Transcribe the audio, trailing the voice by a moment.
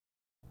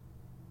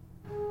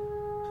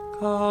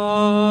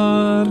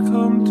Har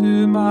kom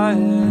to my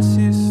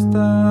assistance.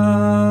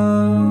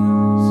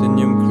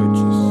 Signum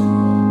Crucis.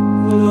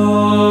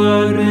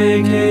 Lord,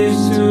 make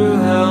haste to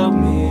help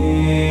me.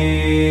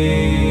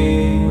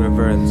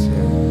 Reverence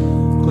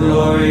Him.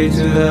 Glory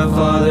to the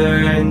Father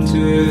and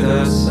to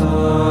the Son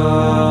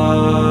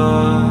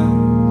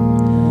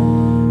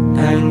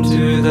and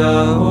to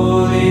the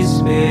Holy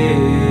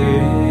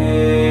Spirit,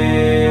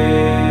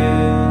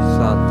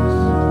 Sanctus.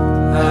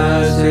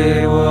 as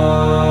it was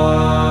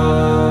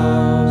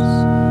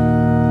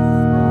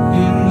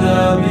in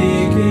the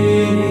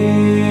beginning,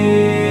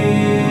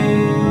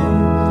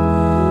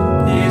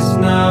 is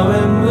now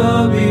and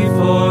will be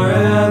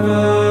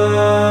forever.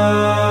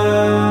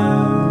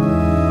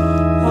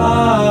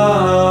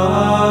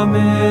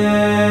 Amen.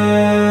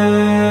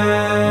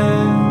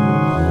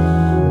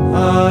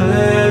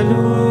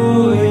 Alleluia.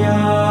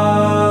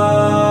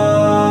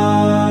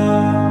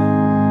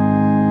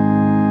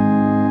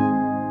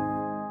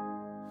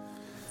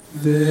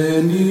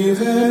 Veni,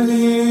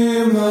 veni,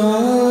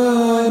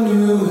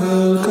 Emmanuel,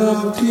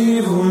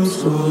 captivum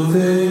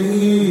solve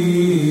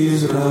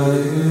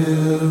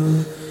Israel,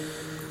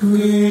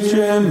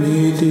 vicem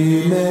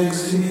in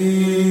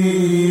exilio,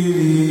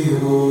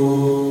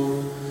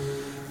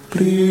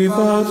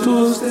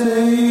 privatus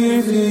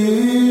Dei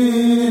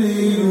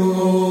Filio,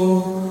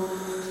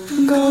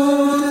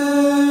 gaude,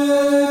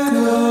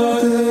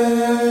 gaude,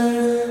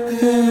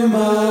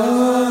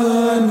 Emmanuel,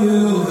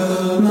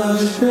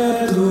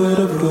 nascetur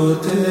pro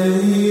te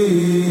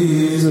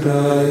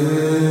Israel.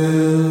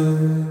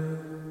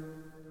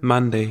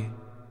 Monday,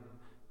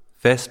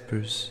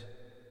 Vespers,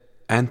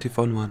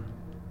 Antiphon 1.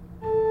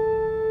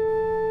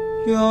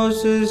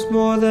 Yours is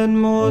more than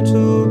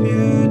mortal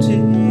beauty.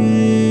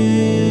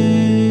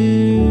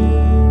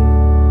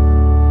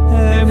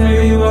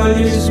 Every word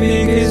you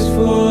speak is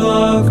full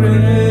of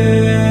grace.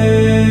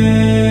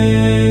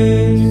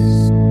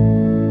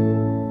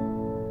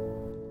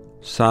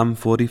 Psalm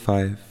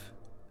 45,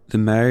 the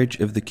marriage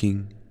of the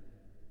King.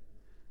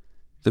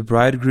 The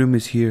bridegroom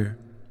is here,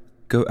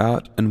 go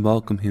out and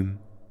welcome him.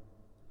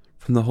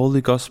 From the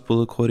Holy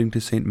Gospel according to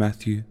St.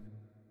 Matthew,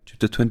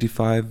 chapter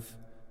 25,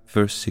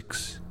 verse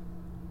 6.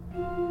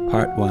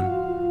 Part 1.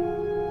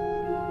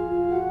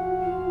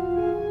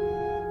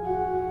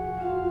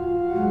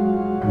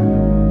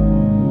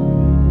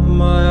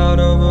 My heart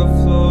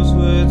overflows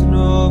with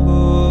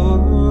noble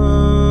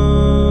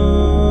words.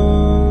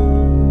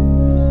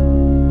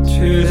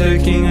 To the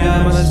King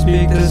I must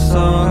speak the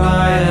song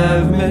I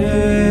have made.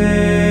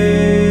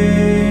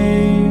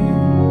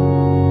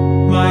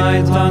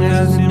 My tongue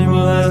as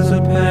nimble as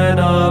the pen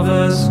of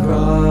a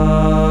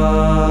scribe.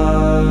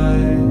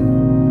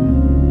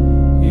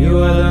 You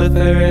are the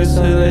fairest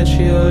of the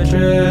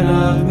children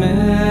of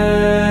men,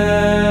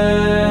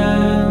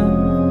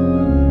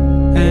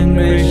 and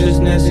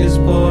graciousness is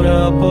poured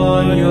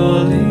upon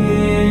your lips,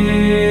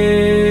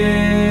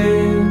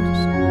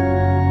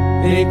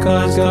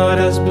 because God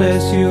has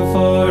blessed you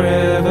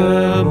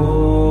forevermore.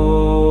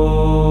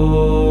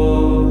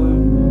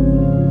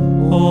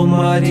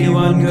 Almighty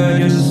One, gird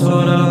your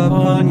sword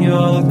upon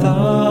your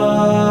thigh,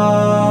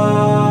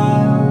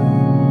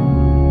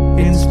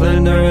 in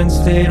splendor and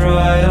state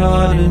ride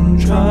on in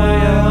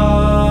triumph,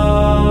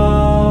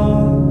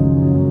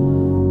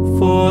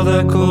 for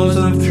the cause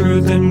of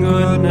truth and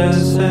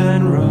goodness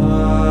and right.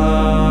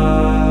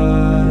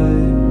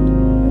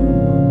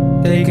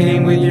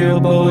 Taking with your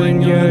bow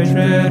in your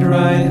dread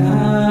right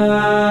hand,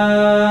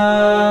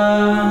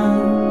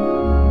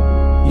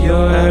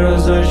 your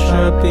arrows are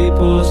sharp,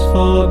 peoples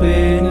fall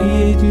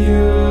beneath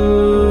you.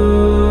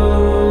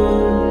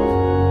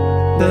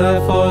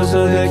 The foes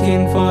of the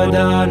King fall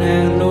down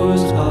and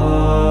lose heart.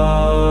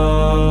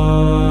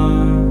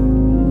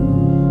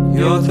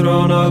 Your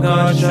throne, O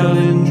God, shall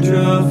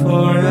endure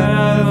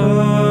forever.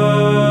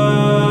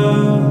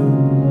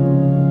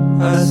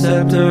 A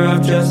scepter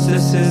of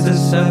justice is the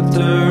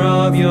scepter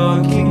of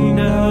your kingdom.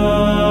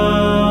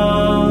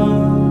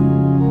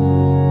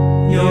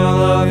 Your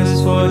love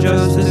is for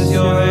justice,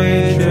 your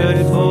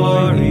hatred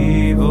for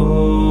evil.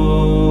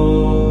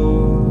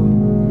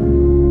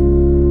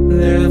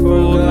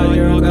 Therefore God,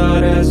 your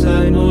God, has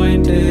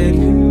anointed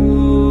you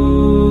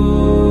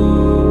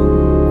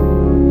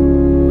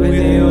with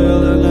the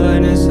oil of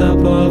gladness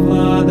above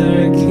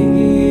other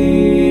kings.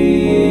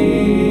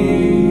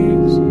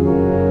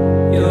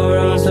 Your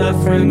robes are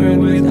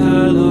fragrant with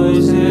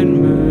aloes and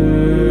myrrh.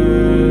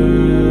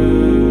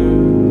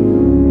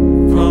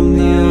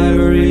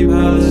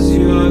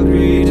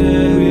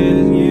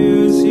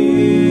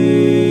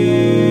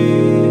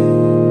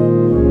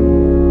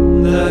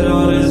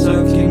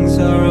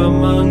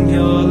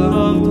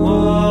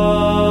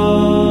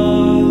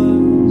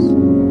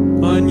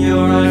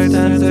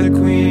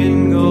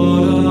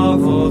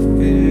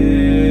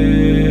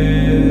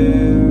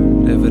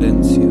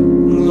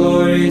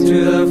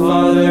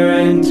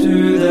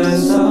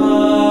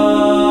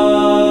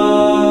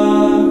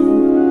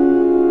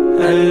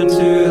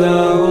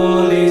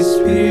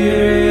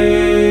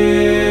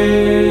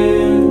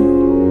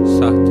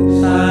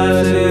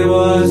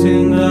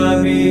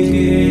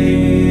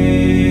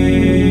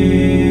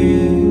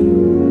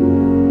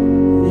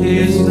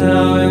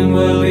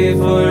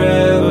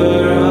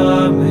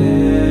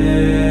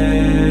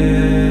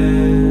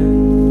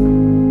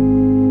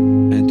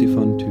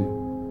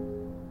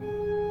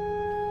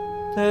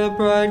 the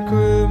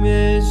bridegroom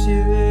is here.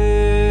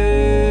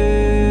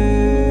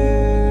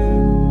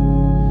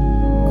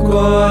 Go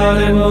out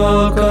and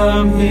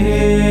welcome him.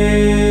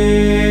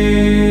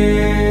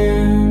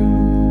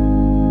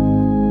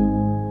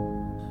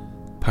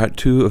 Part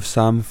 2 of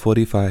Psalm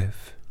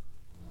 45.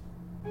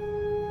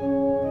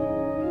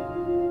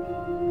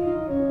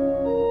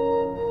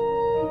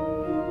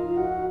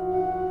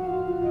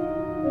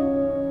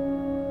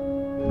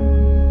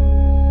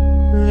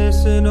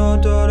 Listen, O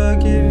daughter,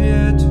 give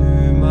ear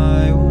to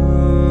my word.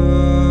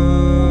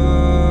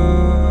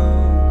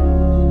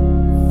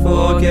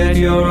 Forget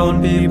your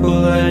own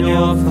people and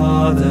your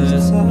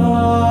father's house.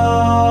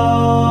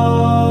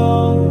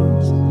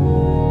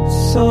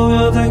 So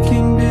will the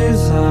king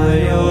desire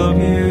your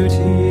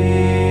beauty.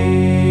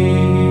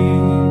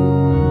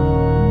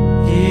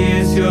 He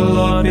is your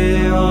Lord,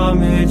 pay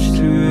homage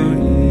to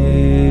him.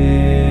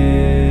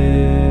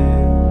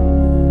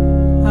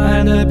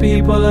 And the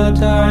people of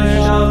Tyre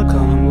shall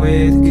come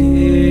with gifts.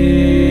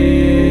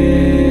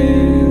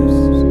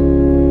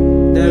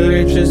 The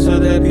richest of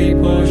the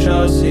people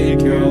shall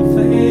seek your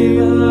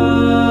favor.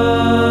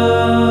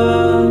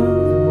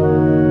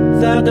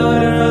 The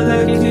daughter of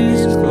the king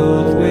is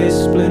clothed with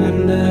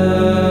splendor.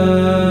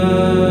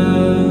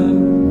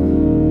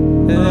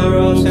 The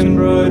robes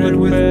embroidered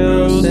with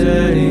pearls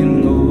set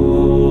in gold.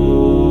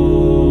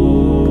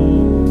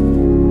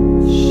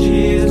 She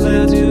is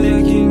led to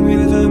the king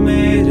with a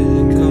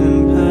maiden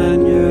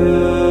companions.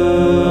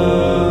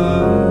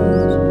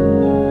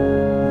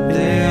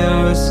 They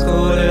are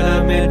escorted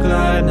amid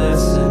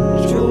gladness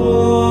and joy.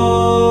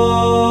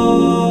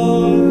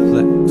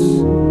 Flex.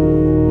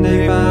 They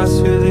pass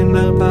within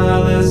the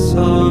palace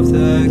of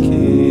the king.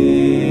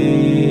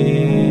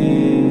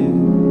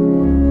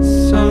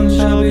 Some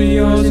shall be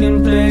yours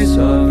in place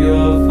of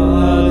your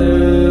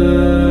fathers.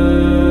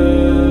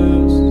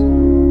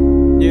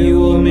 You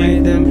will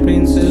make them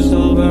princes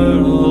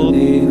over all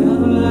the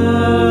earth.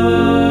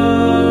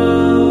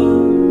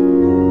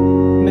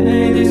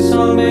 May this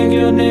song make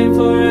your name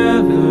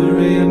forever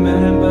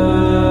remembered.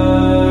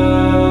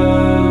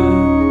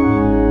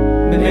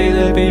 May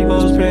the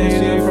peoples praise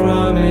you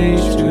from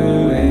age to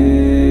age.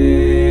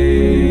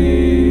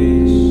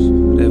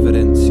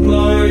 Evidence.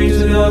 Glory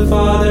to the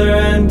Father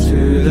and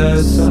to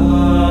the Son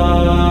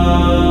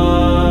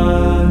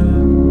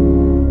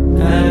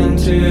and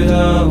to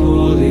the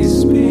Holy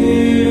Spirit,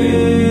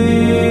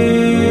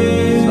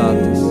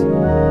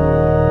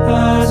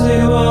 as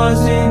it was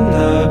in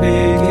the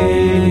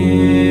beginning,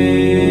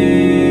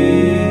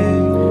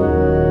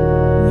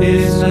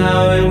 is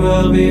now and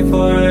will be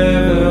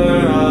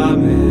forever.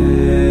 Amen.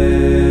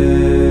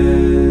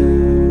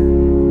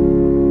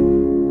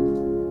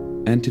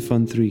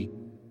 Antiphon 3.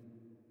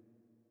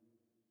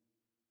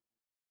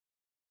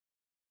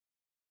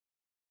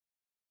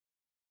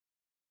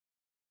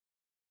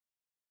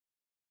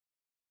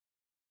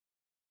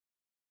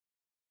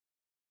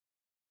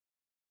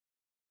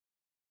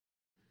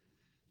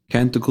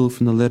 Canticle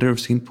from the letter of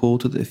St. Paul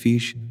to the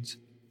Ephesians,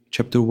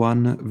 chapter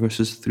 1,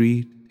 verses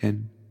 3 to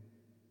 10.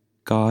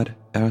 God,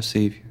 our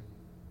Savior.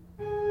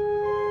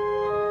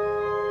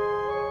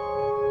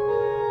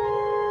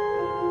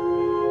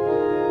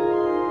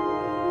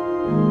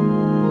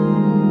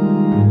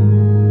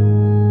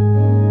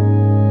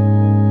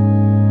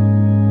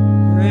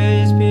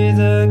 Praise be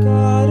the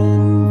God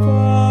and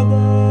Father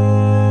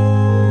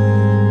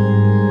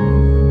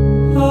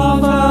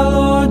of our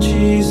Lord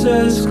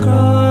Jesus Christ,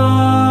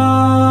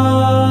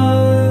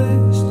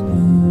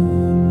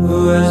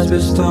 who has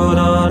bestowed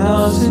on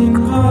us in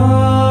Christ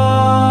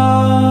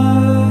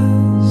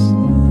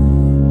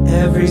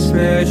every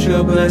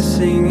spiritual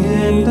blessing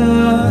in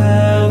the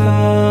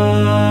heavens.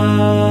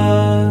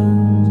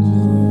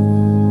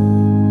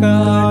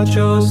 God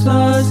chose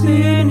us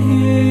in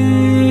Him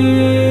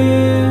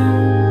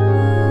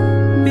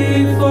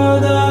before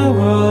the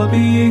world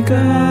began,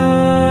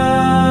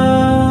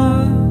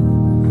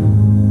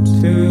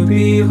 to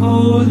be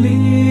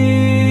holy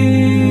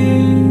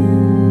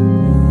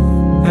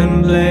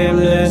and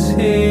blameless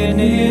in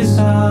His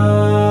sight.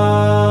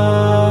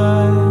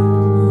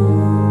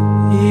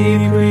 He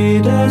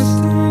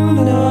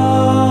predestined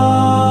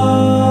us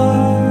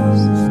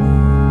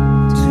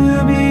to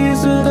be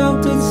His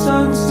adopted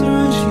sons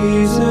through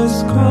Jesus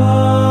Christ.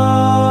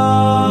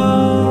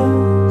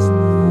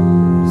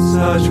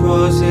 Such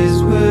was His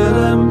will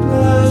and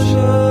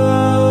pleasure,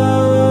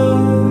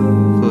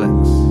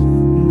 Flex.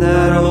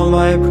 that all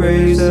might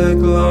praise the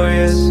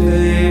glorious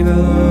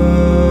favor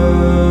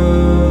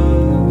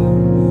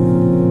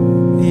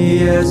He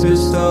has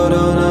bestowed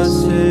on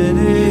us in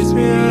His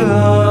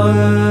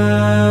beloved.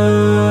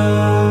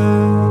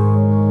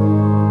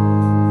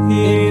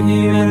 In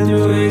Him and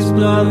through His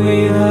blood we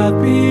have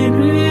been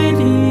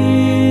redeemed,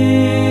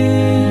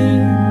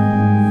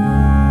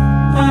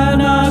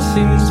 and our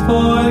sins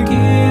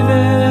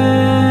forgiven.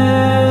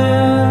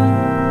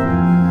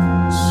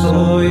 So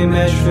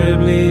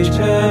immeasurably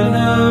generous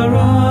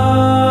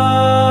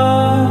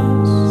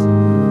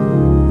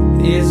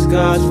is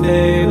God's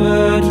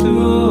favor to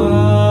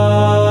us.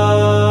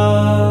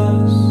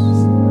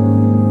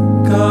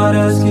 God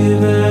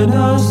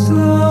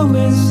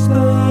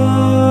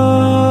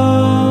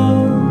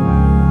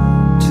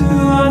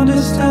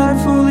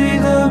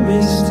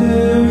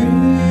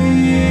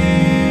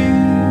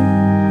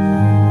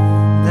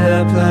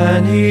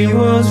and he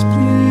was pleased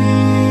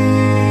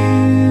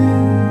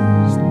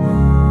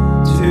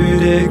to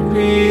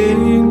decree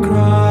in Christ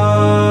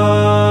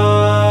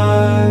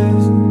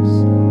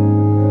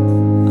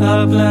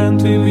a plan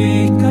to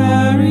be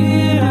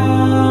carried out.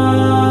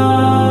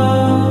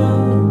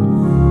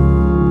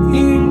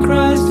 In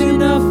Christ, in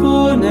the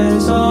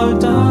fullness of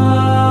time,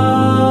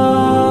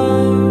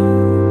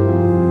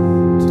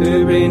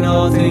 to bring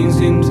all things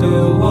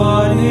into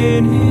one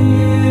in him,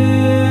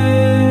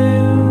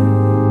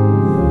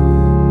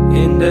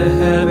 in the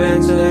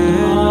heavens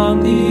and on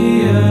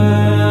the earth.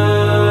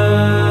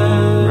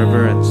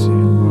 Reverence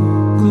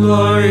you.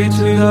 Glory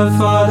to the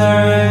Father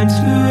and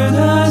to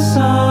the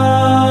Son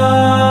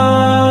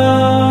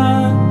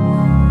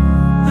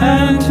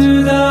and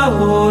to the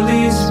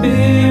Holy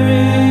Spirit,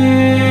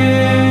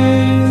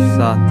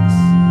 Satis.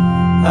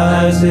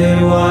 as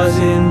it was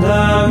in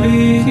the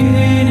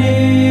beginning,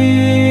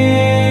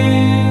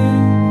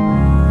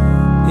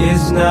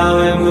 is now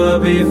and will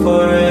be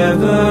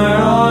forever.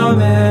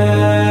 Amen.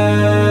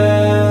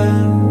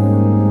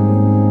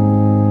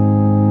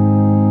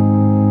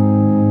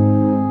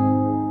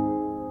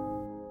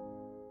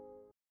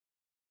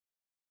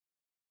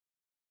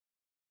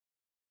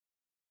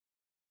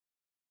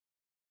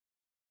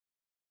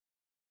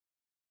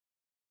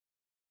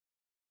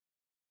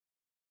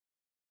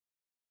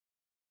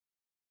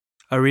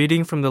 A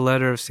reading from the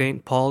letter of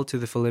St. Paul to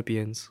the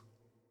Philippians.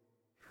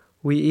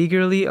 We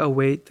eagerly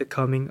await the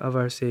coming of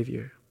our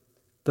Savior,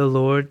 the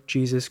Lord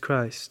Jesus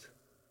Christ.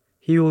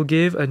 He will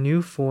give a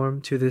new form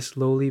to this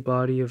lowly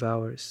body of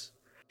ours,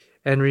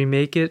 and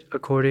remake it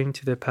according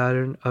to the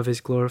pattern of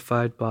his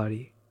glorified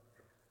body,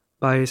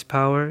 by his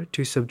power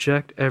to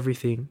subject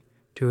everything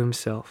to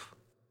himself.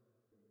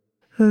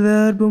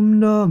 Verbum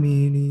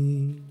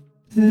Domini,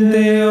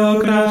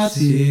 Deo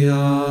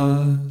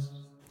gratias.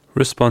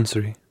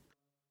 Responsory.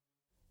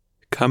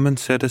 Come and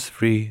set us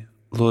free,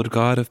 Lord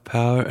God of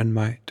power and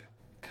might.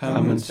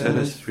 Come and set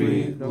us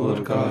free,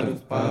 Lord God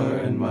of power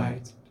and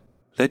might.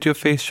 Let your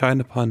face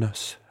shine upon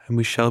us, and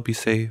we shall be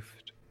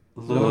saved.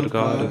 Lord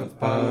God of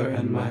power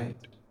and might.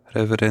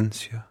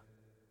 Reverencia.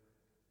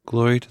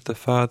 Glory to the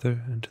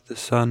Father, and to the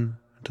Son,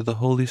 and to the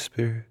Holy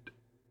Spirit.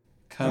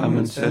 Come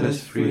and set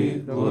us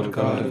free, Lord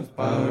God of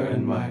power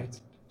and might.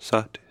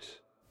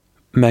 Satis.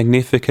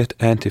 Magnificat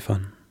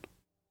Antiphon.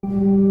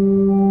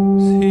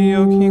 See,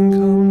 O King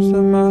comes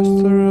the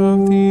Master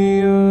of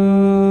the earth.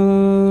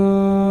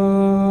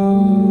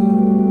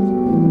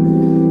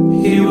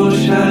 He will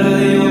shatter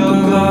the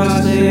yoke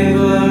of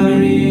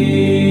slavery.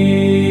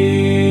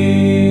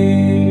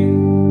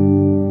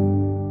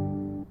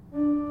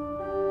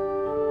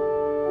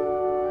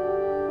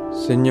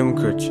 Signum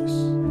Crucis.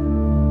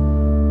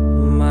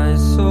 My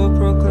soul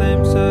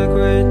proclaims the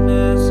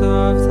greatness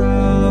of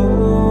the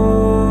Lord.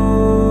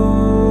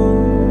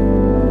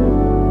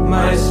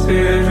 My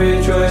spirit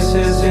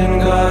rejoices in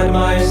God,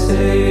 my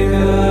Savior.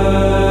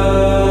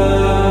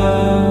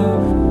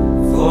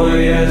 For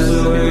he has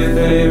looked with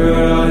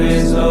favor on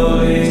his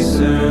holy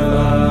servant.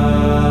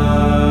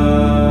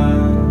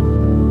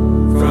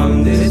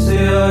 From this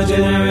day all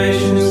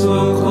generations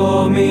will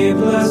call me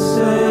blessed.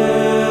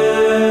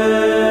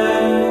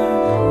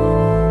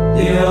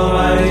 The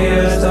Almighty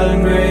has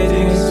done great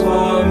things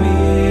for me,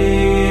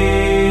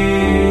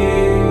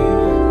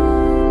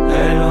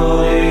 and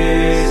holy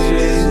is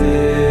his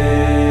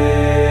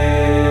name.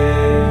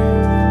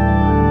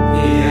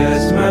 He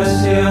has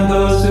mercy on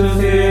those who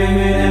fear him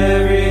in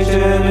every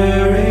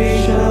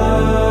generation.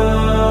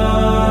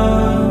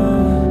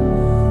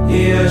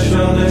 He has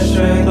shown the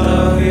strength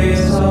of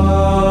his arm.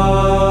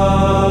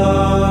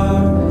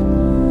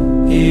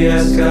 He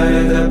has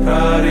guided the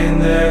proud in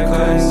their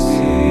conceit.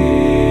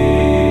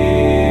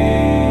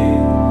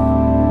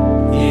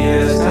 He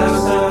has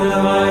cast down the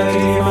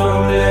mighty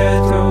from their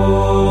thrones,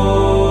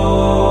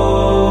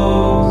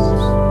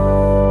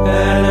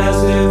 and has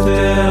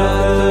lifted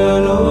up the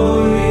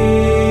lowly.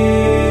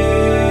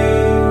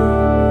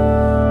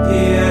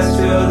 He has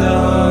filled the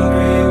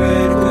hungry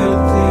with good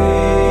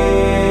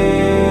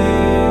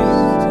things,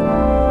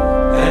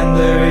 and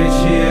the rich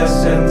he has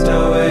sent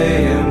away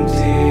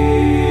empty.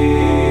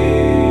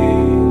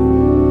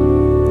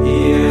 He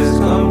has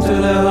come to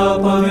the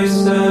help of his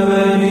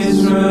servant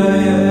Israel,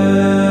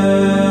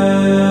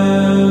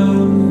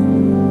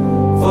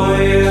 for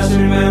he has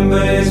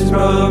remembered his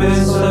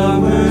promise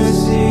of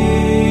mercy,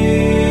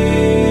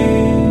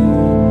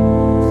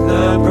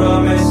 the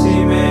promise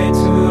he made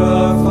to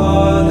our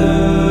fathers,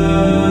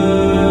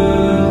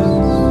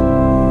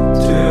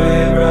 to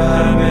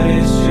Abraham and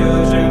his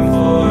children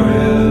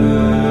forever.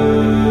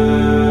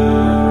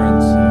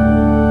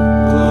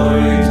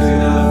 Glory to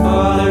the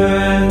Father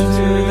and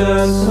to the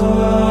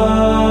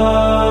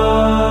Son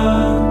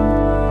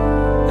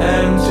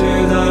and to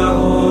the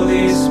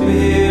Holy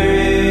Spirit,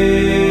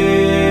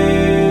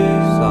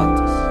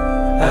 Satis.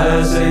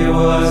 as it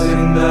was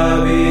in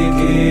the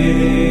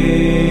beginning,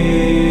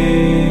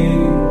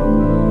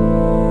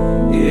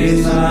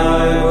 is now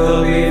and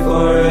will be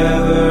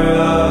forever.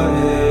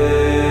 Amen.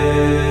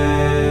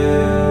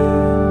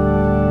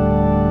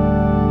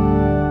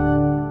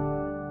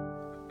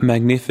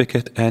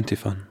 Magnificat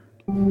Antiphon.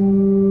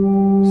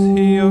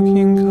 See, O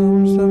King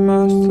comes, the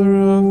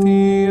Master of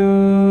the earth.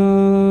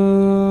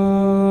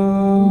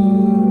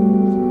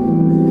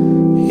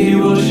 He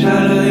will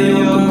shatter the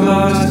yoke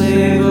of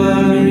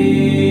slavery.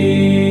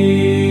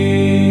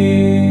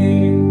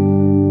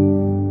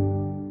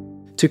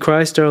 To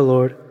Christ our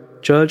Lord,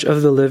 Judge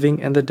of the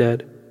living and the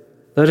dead,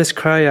 let us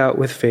cry out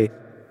with faith.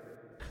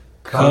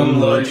 Come,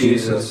 Lord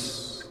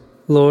Jesus.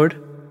 Lord,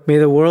 may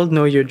the world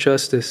know your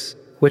justice,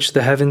 which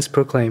the heavens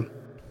proclaim.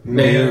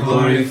 May your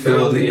glory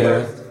fill the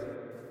earth.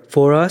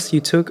 For us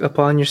you took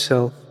upon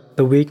yourself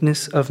the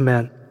weakness of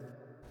man.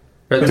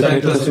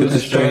 Protect us with the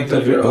strength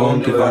of your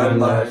own divine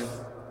life.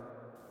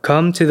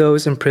 Come to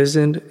those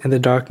imprisoned in the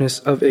darkness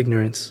of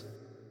ignorance.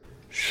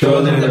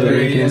 Show them the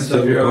radiance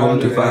of your own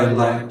divine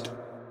light.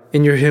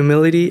 In your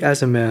humility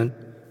as a man,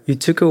 you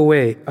took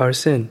away our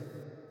sin.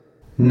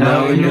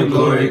 Now in your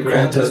glory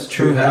grant us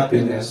true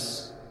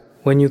happiness.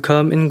 When you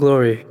come in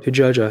glory to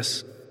judge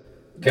us,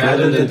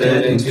 gather the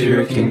dead into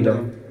your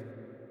kingdom.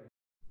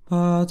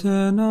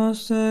 Pater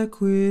noster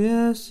qui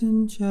es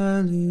in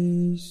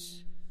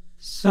celis,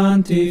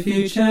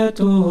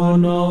 sanctificetur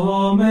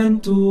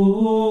nomen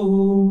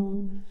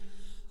tuum,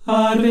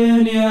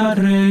 adveniat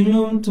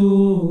regnum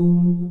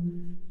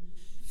tuum,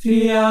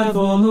 fiat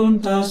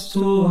voluntas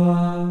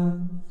tua,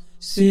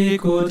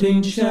 sicut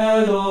in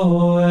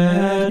cielo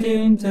et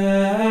in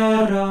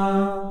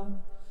terra.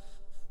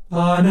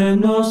 Panem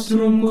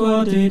nostrum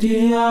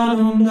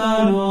quotidianum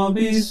da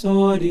nobis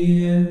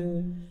hodie,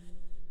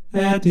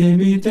 et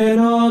dimitte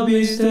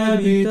nobis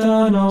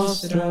debita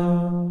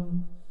nostra,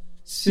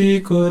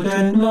 sicut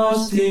et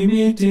nos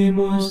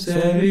dimittimus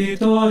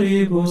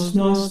debitoribus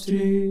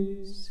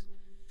nostris,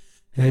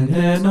 et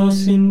ne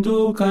nos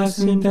inducas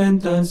in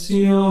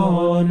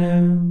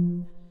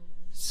tentationem,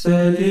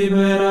 sed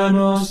libera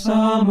nos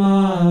a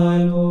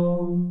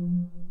malo.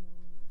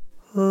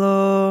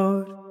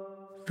 Lord,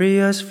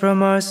 free us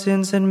from our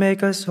sins and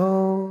make us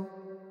whole.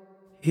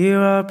 Hear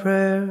our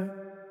prayer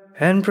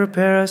and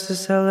prepare us to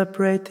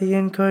celebrate the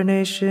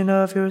incarnation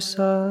of your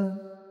Son,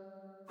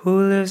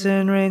 who lives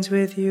and reigns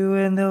with you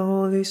in the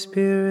Holy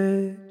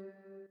Spirit,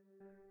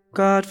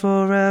 God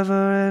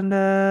forever and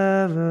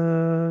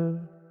ever.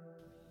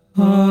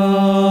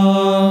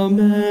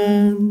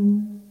 Amen.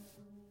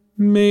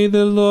 May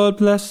the Lord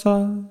bless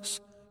us,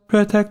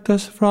 protect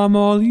us from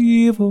all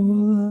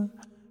evil,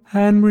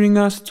 and bring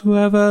us to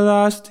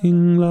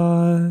everlasting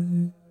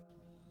life.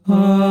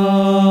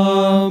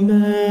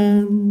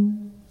 Amen.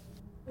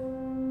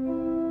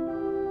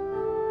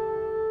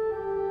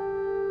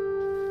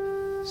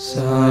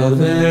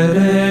 Salve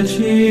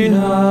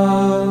Regina,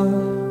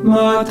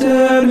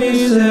 Mater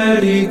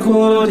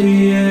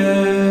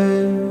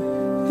misericordiae,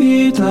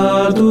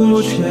 vita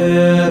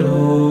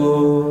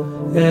dulcero,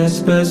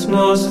 espes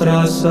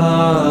nostra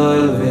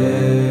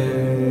salve.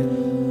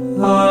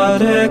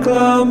 Ad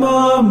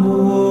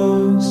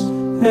clamamus,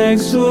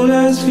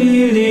 exules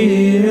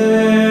filii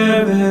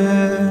Eve,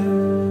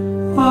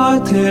 a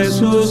te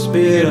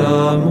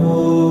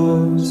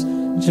suspiramus,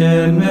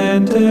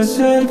 gementes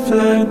et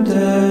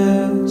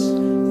flentes,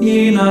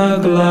 in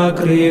ac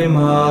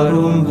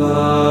lacrimarum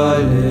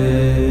vale.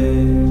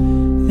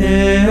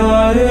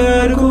 Ea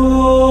ergo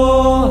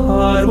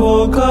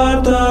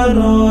advocata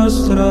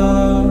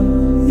nostra,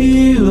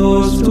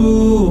 illos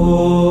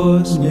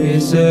tuos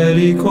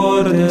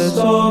misericordes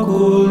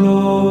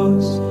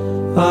oculos,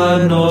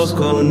 ad nos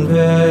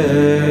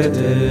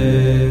converte.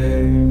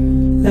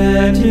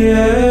 Et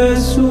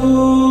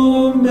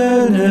Iesum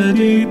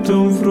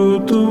benedictum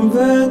fructum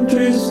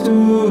ventris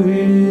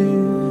tui,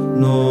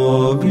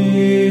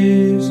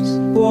 nobis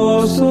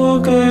post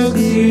hoc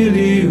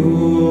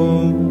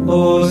exilium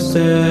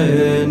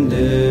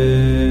ostende.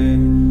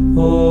 O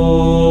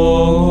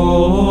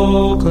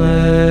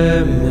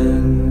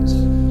clemens,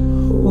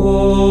 O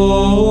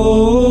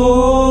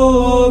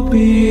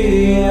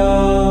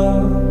pia,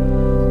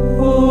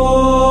 O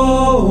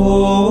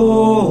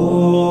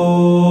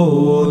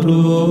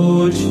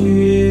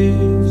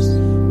dulcis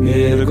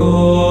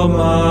Virgo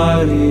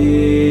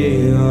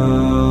Maria.